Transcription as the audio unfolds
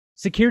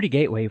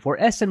SecurityGateway for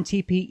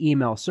SMTP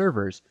email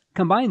servers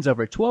combines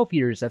over 12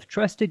 years of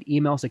trusted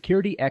email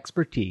security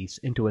expertise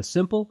into a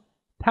simple,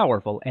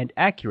 powerful, and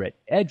accurate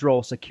edge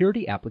role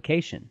security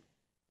application.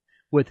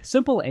 With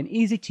simple and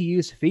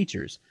easy-to-use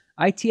features,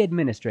 IT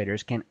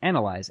administrators can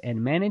analyze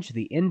and manage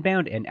the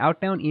inbound and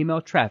outbound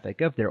email traffic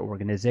of their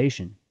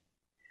organization.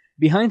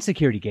 Behind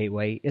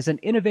SecurityGateway is an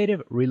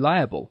innovative,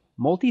 reliable,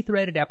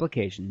 multi-threaded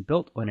application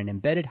built on an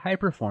embedded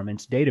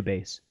high-performance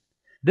database.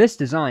 This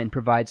design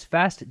provides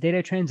fast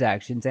data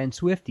transactions and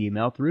swift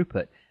email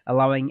throughput,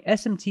 allowing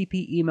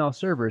SMTP email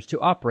servers to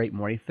operate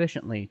more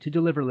efficiently to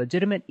deliver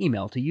legitimate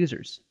email to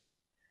users.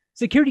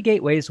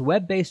 SecurityGateway's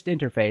web-based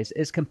interface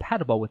is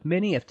compatible with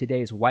many of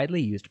today's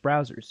widely used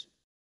browsers.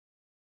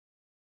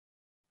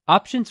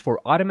 Options for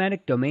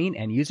automatic domain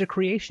and user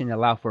creation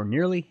allow for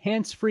nearly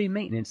hands-free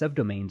maintenance of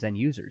domains and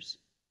users.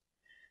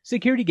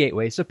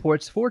 SecurityGateway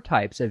supports 4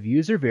 types of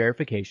user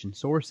verification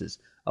sources,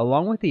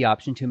 along with the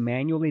option to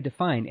manually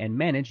define and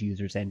manage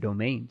users and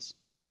domains.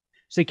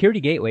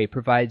 SecurityGateway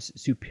provides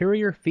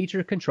superior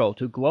feature control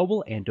to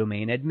global and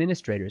domain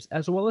administrators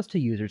as well as to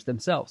users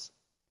themselves.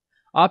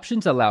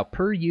 Options allow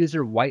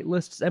per-user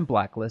whitelists and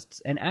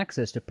blacklists and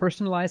access to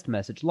personalized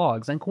message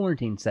logs and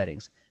quarantine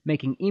settings,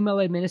 making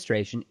email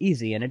administration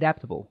easy and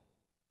adaptable.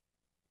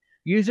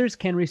 Users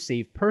can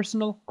receive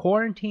personal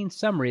quarantine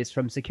summaries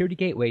from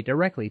SecurityGateway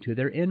directly to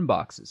their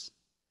inboxes.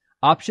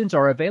 Options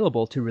are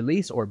available to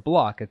release or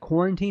block a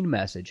quarantine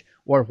message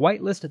or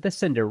whitelist the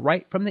sender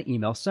right from the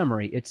email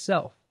summary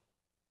itself.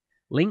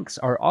 Links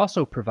are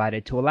also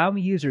provided to allow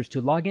users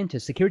to log into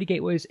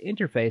SecurityGateway's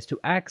interface to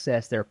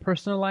access their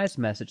personalized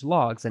message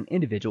logs and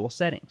individual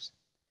settings.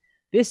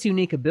 This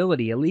unique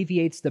ability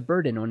alleviates the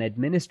burden on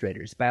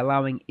administrators by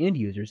allowing end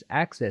users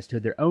access to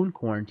their own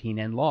quarantine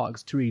and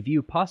logs to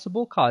review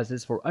possible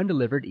causes for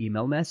undelivered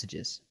email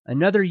messages.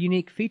 Another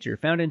unique feature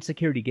found in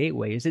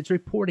SecurityGateway is its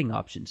reporting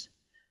options.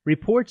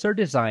 Reports are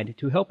designed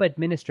to help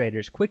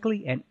administrators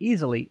quickly and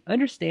easily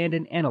understand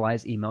and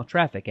analyze email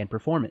traffic and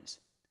performance.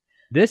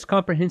 This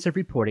comprehensive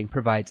reporting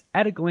provides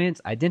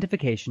at-a-glance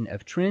identification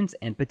of trends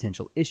and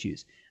potential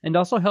issues, and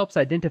also helps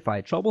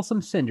identify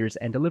troublesome senders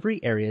and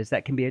delivery areas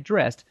that can be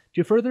addressed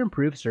to further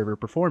improve server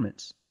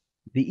performance.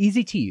 The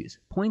easy-to-use,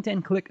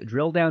 point-and-click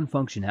drill-down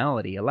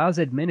functionality allows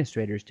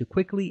administrators to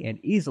quickly and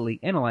easily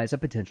analyze a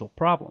potential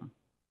problem.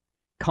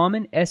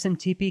 Common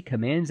SMTP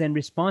commands and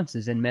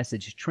responses and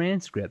message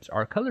transcripts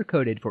are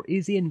color-coded for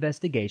easy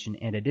investigation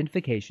and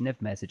identification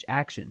of message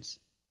actions.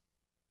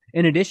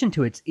 In addition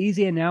to its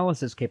easy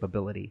analysis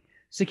capability,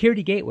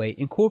 SecurityGateway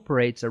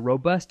incorporates a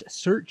robust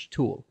search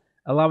tool,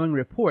 allowing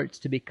reports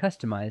to be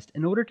customized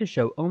in order to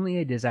show only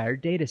a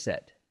desired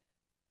dataset.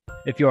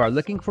 If you are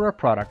looking for a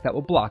product that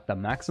will block the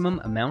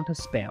maximum amount of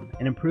spam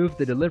and improve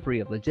the delivery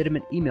of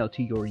legitimate email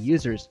to your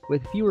users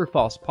with fewer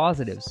false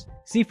positives,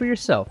 see for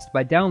yourselves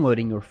by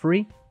downloading your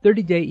free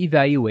 30-day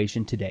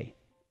evaluation today.